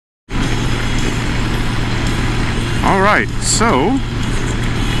Alright, so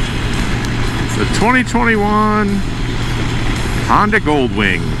the 2021 Honda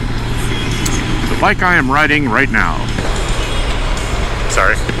Goldwing, the bike I am riding right now.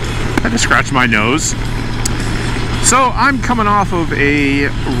 Sorry, I had to scratch my nose. So I'm coming off of a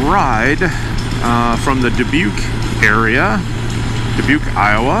ride from the Dubuque area, Dubuque,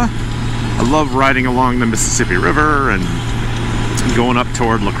 Iowa. I love riding along the Mississippi River and going up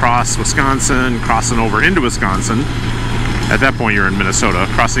toward La Crosse, Wisconsin, crossing over into Wisconsin. At that point you're in Minnesota,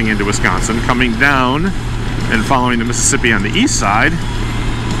 crossing into Wisconsin, coming down and following the Mississippi on the east side,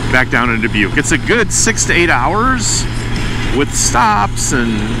 back down into Dubuque. It's a good 6 to 8 hours with stops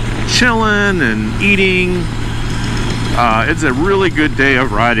and chilling and eating. It's a really good day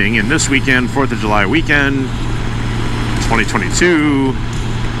of riding, and this weekend, 4th of July weekend, 2022,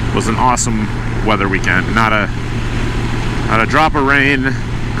 was an awesome weather weekend. Not a drop of rain,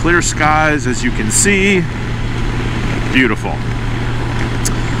 clear skies as you can see, beautiful.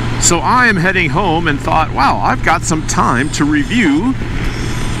 So I am heading home and thought, wow, I've got some time to review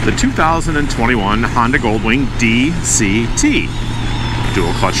the 2021 Honda Goldwing DCT.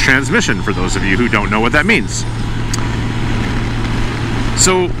 Dual clutch transmission, for those of you who don't know what that means.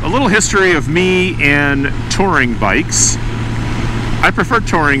 So a little history of me and touring bikes. I prefer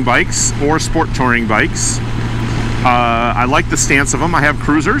touring bikes or sport touring bikes. I like the stance of them. I have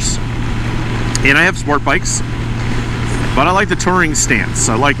cruisers and I have sport bikes, but I like the touring stance.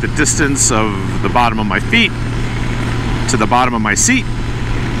 I like the distance of the bottom of my feet to the bottom of my seat,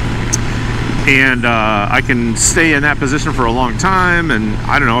 and I can stay in that position for a long time, and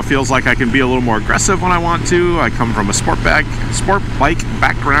I don't know, it feels like I can be a little more aggressive when I want to. I come from a sport bike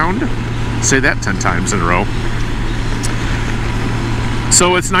background. Say that 10 times in a row.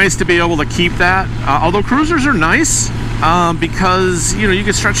 So it's nice to be able to keep that. Although cruisers are nice because you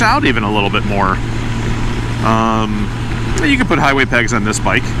can stretch out even a little bit more. You can put highway pegs on this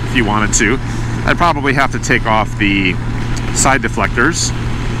bike if you wanted to. I'd probably have to take off the side deflectors,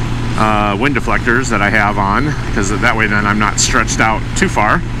 wind deflectors that I have on, because that way then I'm not stretched out too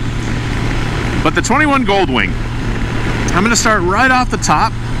far. But the 21 Goldwing, I'm going to start right off the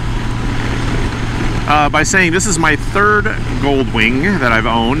top by saying this is my third Goldwing that I've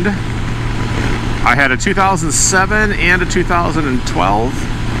owned. I had a 2007 and a 2012,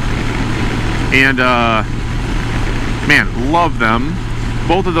 and man, love them.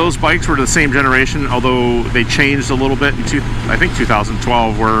 Both of those bikes were the same generation, although they changed a little bit in I think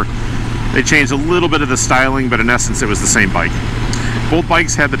 2012, where they changed a little bit of the styling, but in essence it was the same bike. Both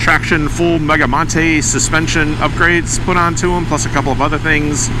bikes had the traction full Mega Monte suspension upgrades put onto them, plus a couple of other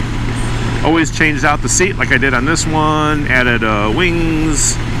things. Always changed out the seat like I did on this one, added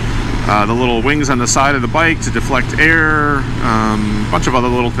wings, the little wings on the side of the bike to deflect air, a bunch of other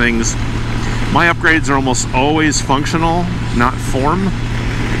little things. My upgrades are almost always functional, not form.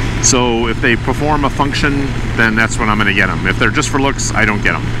 So if they perform a function, then that's when I'm going to get them. If they're just for looks, I don't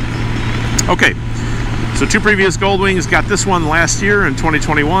get them. Okay, so two previous Goldwings. Got this one last year in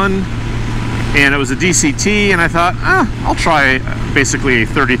 2021, and it was a DCT, and I thought, I'll try basically a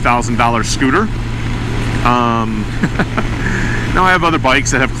 $30,000 scooter. Now I have other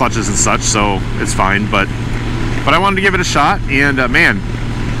bikes that have clutches and such, so it's fine, but I wanted to give it a shot, and man,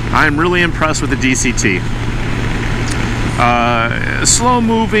 I'm really impressed with the DCT. Slow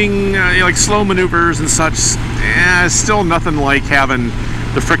moving, like slow maneuvers and such, still nothing like having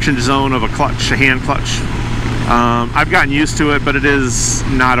the friction zone of a clutch, a hand clutch. I've gotten used to it, but it is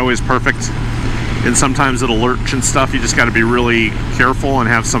not always perfect, and sometimes it'll lurch and stuff. You just got to be really careful and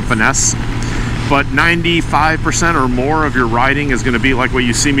have some finesse. But 95% or more of your riding is going to be like what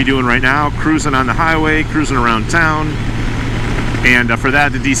you see me doing right now, cruising on the highway, cruising around town. And for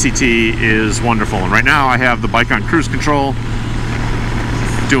that, the DCT is wonderful. And right now I have the bike on cruise control,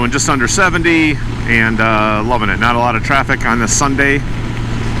 doing just under 70, and loving it. Not a lot of traffic on this Sunday.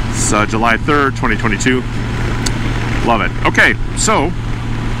 It's July 3rd, 2022. Love it. Okay, so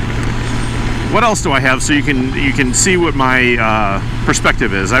what else do I have so you can see what my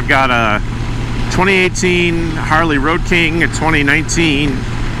perspective is? I've got a 2018 Harley Road King, a 2019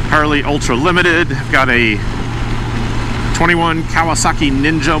 Harley Ultra Limited. I've got a 21 Kawasaki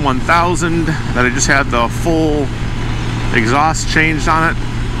Ninja 1000 that I just had the full exhaust changed on it.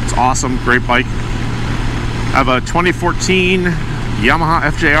 It's awesome, great bike. I have a 2014 Yamaha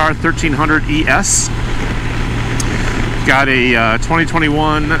FJR 1300 ES. Got a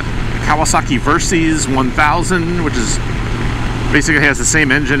 2021 Kawasaki Versys 1000, which is basically has the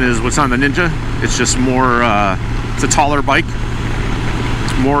same engine as what's on the Ninja. It's just more, it's a taller bike.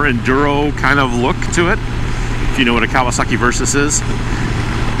 It's more enduro kind of look to it, if you know what a Kawasaki Versys is.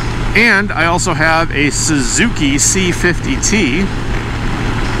 And I also have a Suzuki C50T,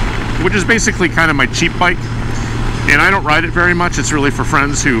 which is basically kind of my cheap bike. And I don't ride it very much. It's really for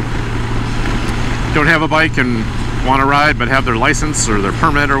friends who don't have a bike and want to ride but have their license or their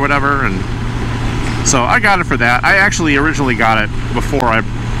permit or whatever. And so I got it for that. I actually originally got it before I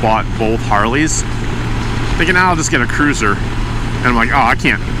bought both Harleys, thinking I'll just get a cruiser. And I'm like, oh, I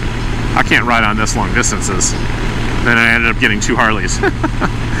can't ride on this long distances. Then I ended up getting 2 Harleys.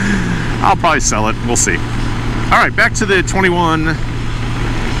 I'll probably sell it. We'll see. All right, back to the 21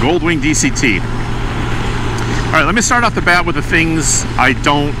 Goldwing DCT. All right, let me start off the bat with the things I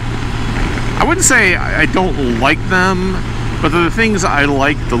wouldn't say I don't like them, but they're the things I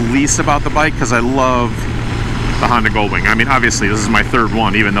like the least about the bike because I love the Honda Goldwing. I mean, obviously, this is my 3rd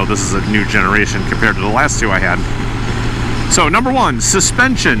one, even though this is a new generation compared to the last 2 I had. So, number 1,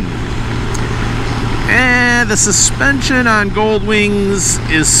 suspension. And the suspension on Goldwings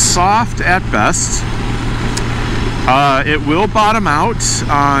is soft at best. It will bottom out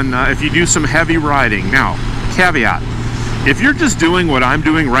on if you do some heavy riding. Now, caveat, if you're just doing what I'm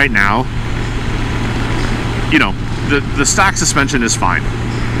doing right now, you know, the stock suspension is fine.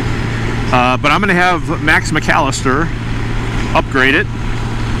 But I'm going to have Max McAllister upgrade it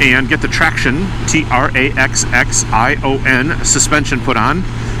and get the Traction, Traxxion suspension put on,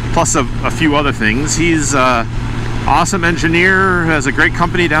 plus a few other things. He's an awesome engineer, has a great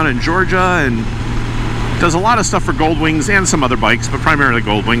company down in Georgia, and does a lot of stuff for Goldwings and some other bikes, but primarily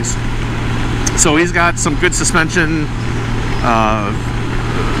Goldwings. So he's got some good suspension,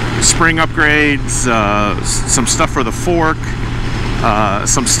 spring upgrades, some stuff for the fork,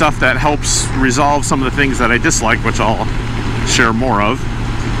 some stuff that helps resolve some of the things that I dislike, which I'll share more of.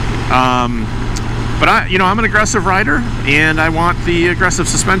 But I'm an aggressive rider, and I want the aggressive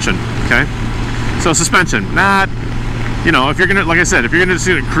suspension. Okay, so suspension, not, if you're gonna, like I said, if you're gonna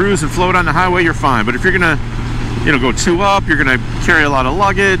just cruise and float on the highway, you're fine. But if you're gonna, go 2 up, you're gonna carry a lot of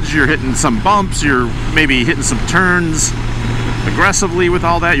luggage, you're hitting some bumps, you're maybe hitting some turns aggressively with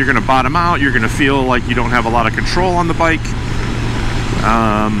all that, you're gonna bottom out, you're gonna feel like you don't have a lot of control on the bike.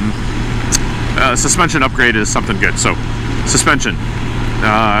 Suspension upgrade is something good. So, suspension.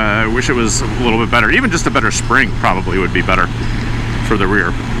 I wish it was a little bit better. Even just a better spring probably would be better for the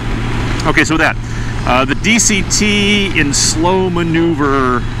rear. Okay, so that. The DCT in slow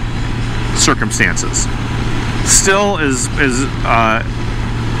maneuver circumstances. Still is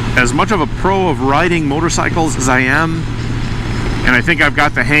as much of a pro of riding motorcycles as I am, and I think I've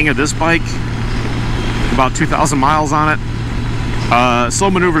got the hang of this bike, about 2,000 miles on it.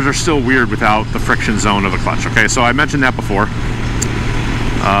 Slow maneuvers are still weird without the friction zone of the clutch. Okay, so I mentioned that before.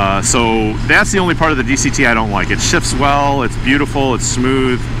 So that's the only part of the DCT I don't like. It shifts well, it's beautiful, it's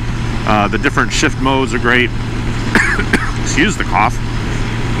smooth. The different shift modes are great. Excuse the cough.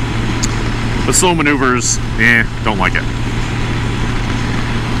 But slow maneuvers, don't like it.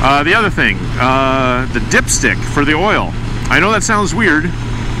 The other thing, the dipstick for the oil. I know that sounds weird,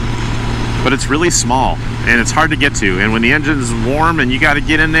 but it's really small and it's hard to get to. And when the engine's warm and you got to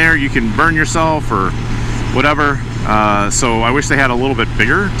get in there, you can burn yourself or whatever. So I wish they had a little bit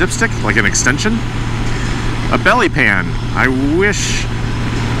bigger dipstick, like an extension. A belly pan. I wish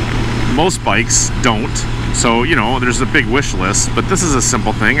most bikes don't. So, there's a big wish list, but this is a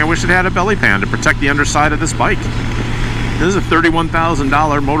simple thing. I wish it had a belly pan to protect the underside of this bike. This is a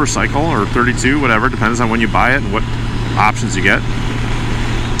 $31,000 motorcycle, or 32, whatever, depends on when you buy it and what options you get.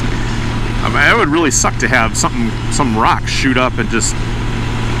 I mean, it would really suck to have some rock shoot up and just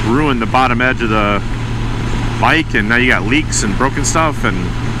ruin the bottom edge of the bike, and now you got leaks and broken stuff. And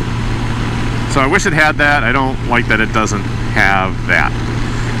so I wish it had that. I don't like that it doesn't have that.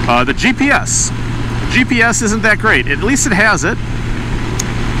 The GPS isn't that great. At least it has it.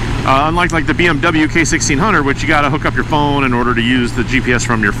 Unlike like the BMW K1600, which you got to hook up your phone in order to use the GPS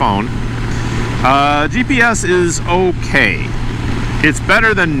from your phone. GPS is okay. It's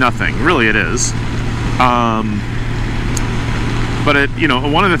better than nothing. Really, it is. But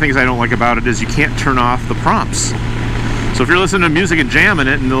one of the things I don't like about it is you can't turn off the prompts. So if you're listening to music and jamming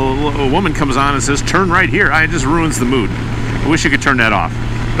it, and a woman comes on and says, "Turn right here," it just ruins the mood. I wish you could turn that off.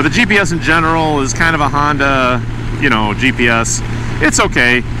 But the GPS in general is kind of a Honda, GPS. It's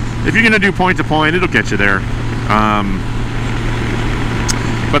okay. If you're going to do point to point, it'll get you there.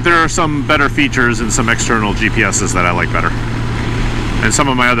 But there are some better features and some external GPSs that I like better. And some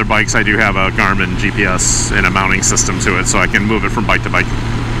of my other bikes, I do have a Garmin GPS and a mounting system to it, so I can move it from bike to bike.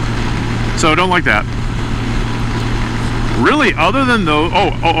 So don't like that. Really, other than those,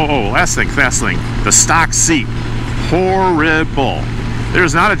 last thing. The stock seat, horrible.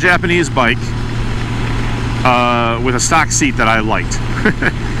 There's not a Japanese bike with a stock seat that I liked.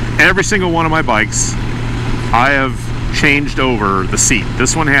 every single one of my bikes, I have changed over the seat.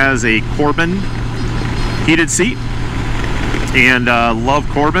 This one has a Corbin heated seat, and love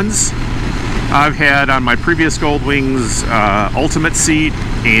Corbins. I've had on my previous Goldwings Ultimate seat,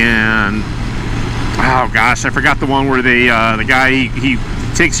 and oh gosh, I forgot the one where they the guy he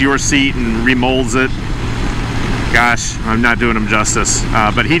takes your seat and remolds it. Gosh, I'm not doing him justice,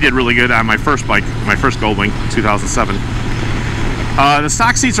 but he did really good on my first bike, my first Goldwing, 2007. The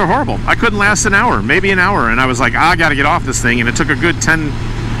stock seats are horrible. I couldn't last an hour, maybe an hour, and I was like, I gotta get off this thing, and it took a good 10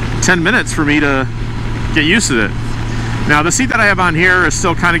 minutes for me to get used to it. Now the seat that I have on here is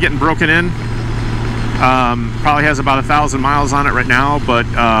still kind of getting broken in. Probably has about 1,000 miles on it right now, but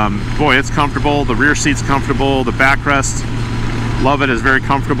boy, it's comfortable. The rear seat's comfortable. The backrest, love it, is very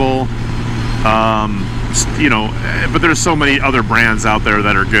comfortable. You know, but there's so many other brands out there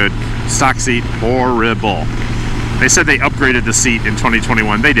that are good. Stock seat, horrible. They said they upgraded the seat in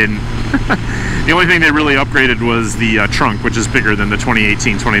 2021. They didn't. The only thing they really upgraded was the trunk, which is bigger than the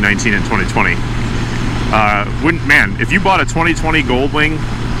 2018, 2019, and 2020. Man, if you bought a 2020 Goldwing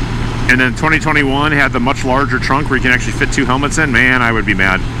and then 2021 had the much larger trunk where you can actually fit 2 helmets in, man, I would be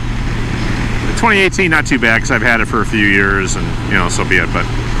mad. The 2018, not too bad, because I've had it for a few years, and you know, so be it. But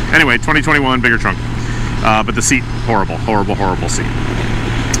anyway, 2021, bigger trunk. But the seat, horrible, horrible, horrible seat.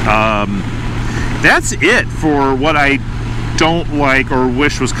 That's it for what I don't like or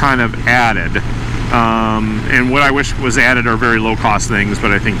wish was kind of added. And what I wish was added are very low cost things,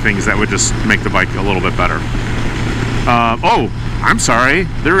 but I think things that would just make the bike a little bit better. Oh, I'm sorry,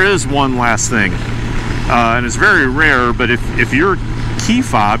 there is one last thing. And it's very rare, but if your key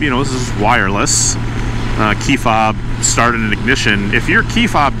fob, you know, this is wireless, key fob, start and ignition, if your key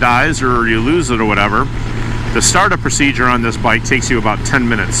fob dies or you lose it or whatever, the startup procedure on this bike takes you about 10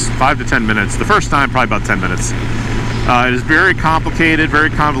 minutes, 5 to 10 minutes. The first time, probably about 10 minutes. It is very complicated, very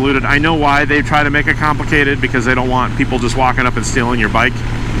convoluted. I know why they try to make it complicated, because they don't want people just walking up and stealing your bike.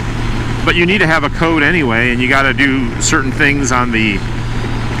 But you need to have a code anyway, and you got to do certain things on the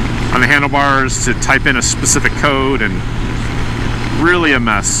handlebars to type in a specific code, and really a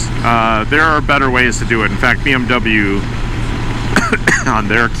mess. There are better ways to do it. In fact, BMW on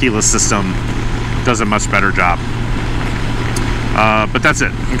their keyless system does a much better job. But that's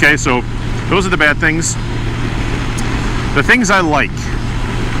it. Okay, so those are the bad things. The things I like.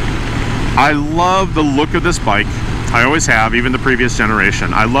 I love the look of this bike. I always have, even the previous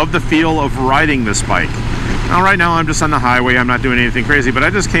generation. I love the feel of riding this bike. Now, right now I'm just on the highway. I'm not doing anything crazy, but I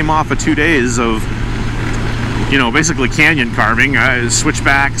just came off of 2 days of, you know, basically canyon carving,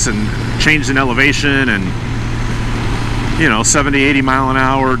 switchbacks and changed in elevation, and you know, 70, 80 mile an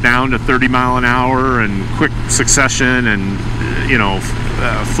hour down to 30 mile an hour, and quick succession, and you know,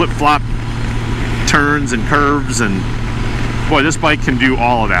 flip-flop turns and curves, and boy, this bike can do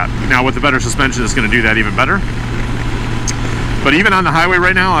all of that. Now with the better suspension, it's going to do that even better. But even on the highway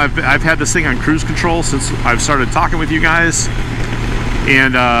right now, I've had this thing on cruise control since I've started talking with you guys,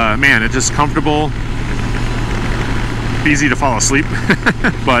 and man, it's just comfortable, easy to fall asleep,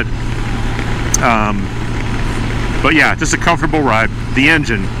 but yeah, just a comfortable ride. The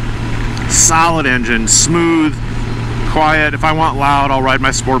engine, solid engine, smooth, quiet. If I want loud, I'll ride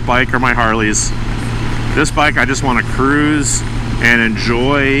my sport bike or my Harleys. This bike, I just want to cruise and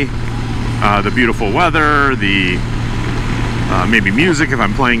enjoy the beautiful weather, the maybe music if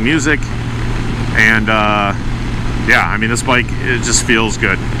I'm playing music, and yeah, I mean, this bike, it just feels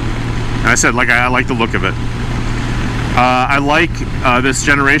good. And I said, like, I like the look of it. I like this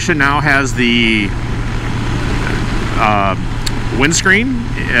generation now has the windscreen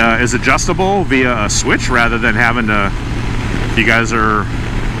is adjustable via a switch rather than having to, if you guys are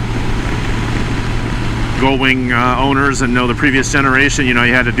Goldwing owners and know the previous generation, you know,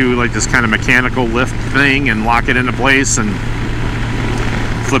 you had to do like this kind of mechanical lift thing and lock it into place and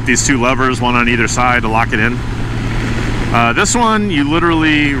flip these 2 levers, one on either side, to lock it in. This one, you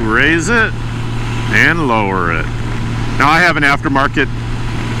literally raise it and lower it. Now I have an aftermarket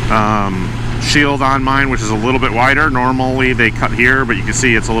shield on mine, which is a little bit wider. Normally they cut here, but you can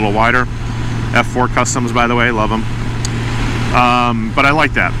see it's a little wider. F4 Customs, by the way, love them. But I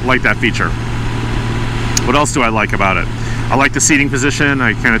like that feature. What else do I like about it? I like the seating position.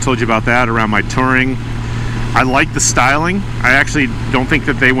 I kind of told you about that around my touring. I like the styling. I actually don't think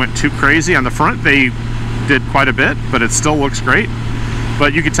that they went too crazy on the front. They did quite a bit, but it still looks great.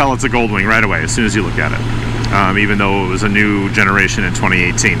 But you can tell it's a Goldwing right away as soon as you look at it, even though it was a new generation in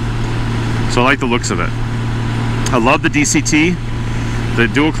 2018. So I like the looks of it. I love the DCT. The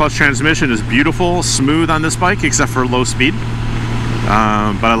dual clutch transmission is beautiful, smooth on this bike, except for low speed.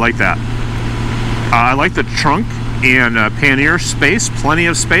 But I like that. I like the trunk. and pannier space, plenty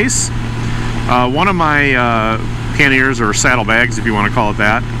of space. One of my panniers, or saddlebags if you want to call it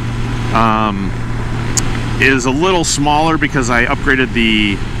that, is a little smaller because I upgraded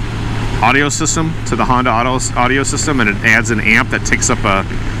the audio system to the Honda audio system, and it adds an amp that takes up a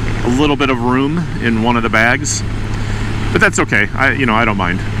little bit of room in one of the bags. But that's okay. I don't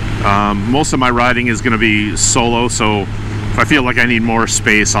mind. Most of my riding is going to be solo, so if I feel like I need more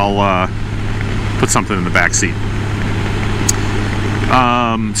space, I'll put something in the back seat.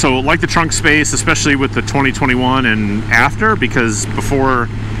 So like the trunk space, especially with the 2021 and after, because before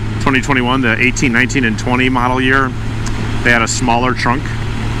 2021, the 18, 19, and 20 model year, they had a smaller trunk.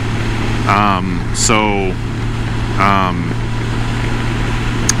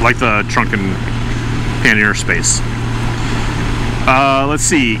 Like the trunk and pannier space. Let's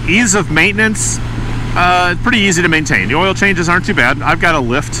see, ease of maintenance, pretty easy to maintain. The oil changes aren't too bad. I've got a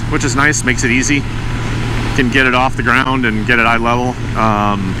lift, which is nice, makes it easy. Can get it off the ground and get it eye level.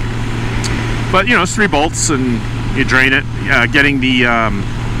 But it's 3 bolts and you drain it. Getting the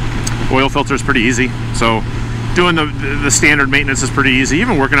oil filter is pretty easy. So doing the standard maintenance is pretty easy.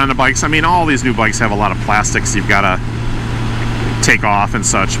 Even working on the bikes, I mean, all these new bikes have a lot of plastics you've got to take off and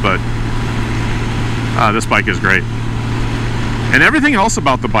such, but this bike is great. And everything else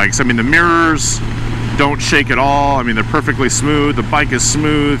about the bikes, I mean, the mirrors don't shake at all. I mean, they're perfectly smooth. The bike is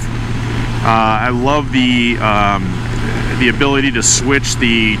smooth. I love the ability to switch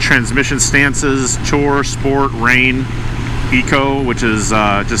the transmission stances: Chore, Sport, Rain, Eco, which is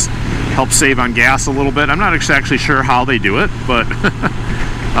just helps save on gas a little bit. I'm not actually sure how they do it, but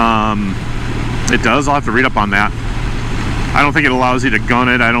it does. I'll have to read up on that. I don't think it allows you to gun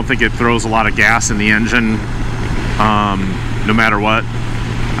it. I don't think it throws a lot of gas in the engine, no matter what.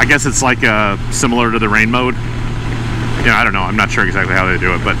 I guess it's like similar to the Rain mode. I don't know. I'm not sure exactly how they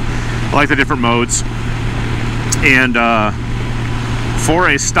do it, but I like the different modes. And for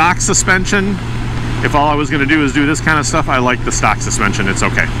a stock suspension, if all I was going to do is do this kind of stuff, I like the stock suspension. It's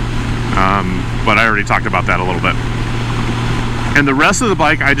okay. But I already talked about that a little bit. And the rest of the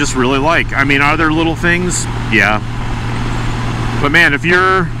bike I just really like. I mean, are there little things? Yeah. But man, if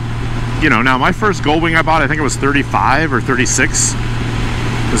you're, now my first Goldwing I bought, I think it was 35 or 36.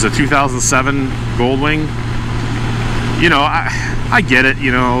 It was a 2007 Goldwing. I get it,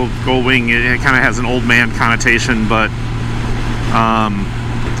 Goldwing, it kind of has an old man connotation, but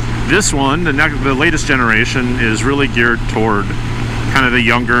this one, the latest generation, is really geared toward kind of the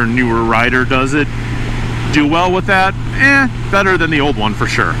younger, newer rider. Does it do well with that? Better than the old one for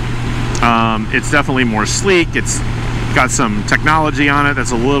sure. It's definitely more sleek. It's got some technology on it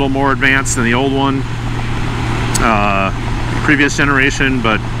that's a little more advanced than the old one, previous generation,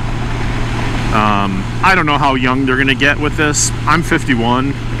 but I don't know how young they're gonna get with this. I'm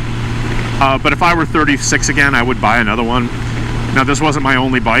 51, but if I were 36 again, I would buy another one. Now, this wasn't my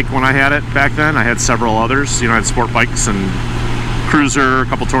only bike when I had it back then. I had several others. I had sport bikes and cruiser, a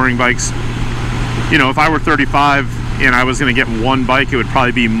couple touring bikes. If I were 35 and I was gonna get one bike, it would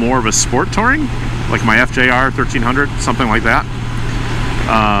probably be more of a sport touring, like my FJR 1300, something like that.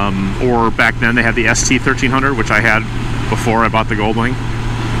 Or back then they had the ST 1300, which I had before I bought the Goldwing.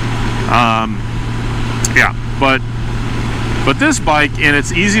 Yeah, but this bike, and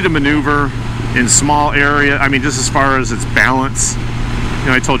it's easy to maneuver in small area. I mean, just as far as its balance,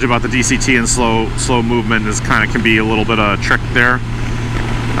 I told you about the DCT and slow movement is can be a little bit of a trick there.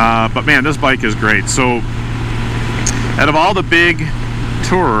 But man, this bike is great. So out of all the big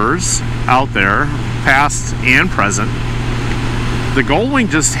tourers out there, past and present, the Goldwing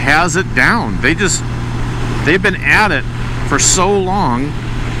just has it down. They've been at it for so long.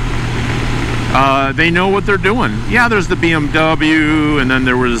 They know what they're doing. Yeah, there's the BMW, and then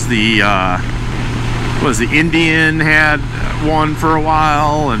there was the Indian had one for a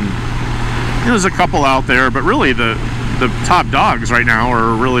while, and there's a couple out there, but really the top dogs right now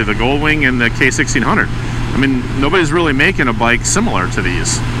are really the Goldwing and the K1600. I mean, nobody's really making a bike similar to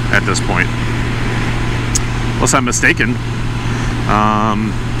these at this point, unless I'm mistaken.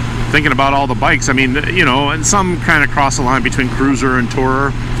 Thinking about all the bikes, I mean, and some kind of cross the line between cruiser and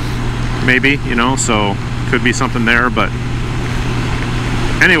tourer, maybe, so could be something there. But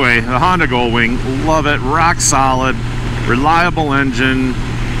anyway, the Honda Goldwing, love it. Rock solid, reliable engine,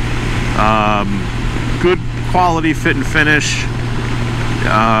 good quality fit and finish,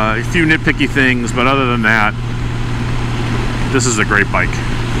 a few nitpicky things, but other than that, this is a great bike.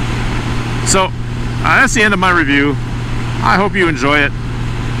 So that's the end of my review. I hope you enjoy it,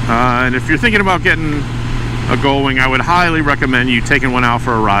 and if you're thinking about getting a Goldwing, I would highly recommend you taking one out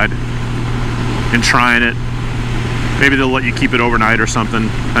for a ride and trying it. Maybe they'll let you keep it overnight or something,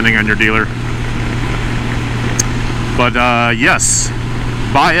 depending on your dealer. But yes,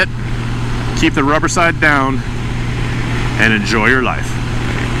 buy it, keep the rubber side down, and enjoy your life.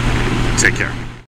 Take care.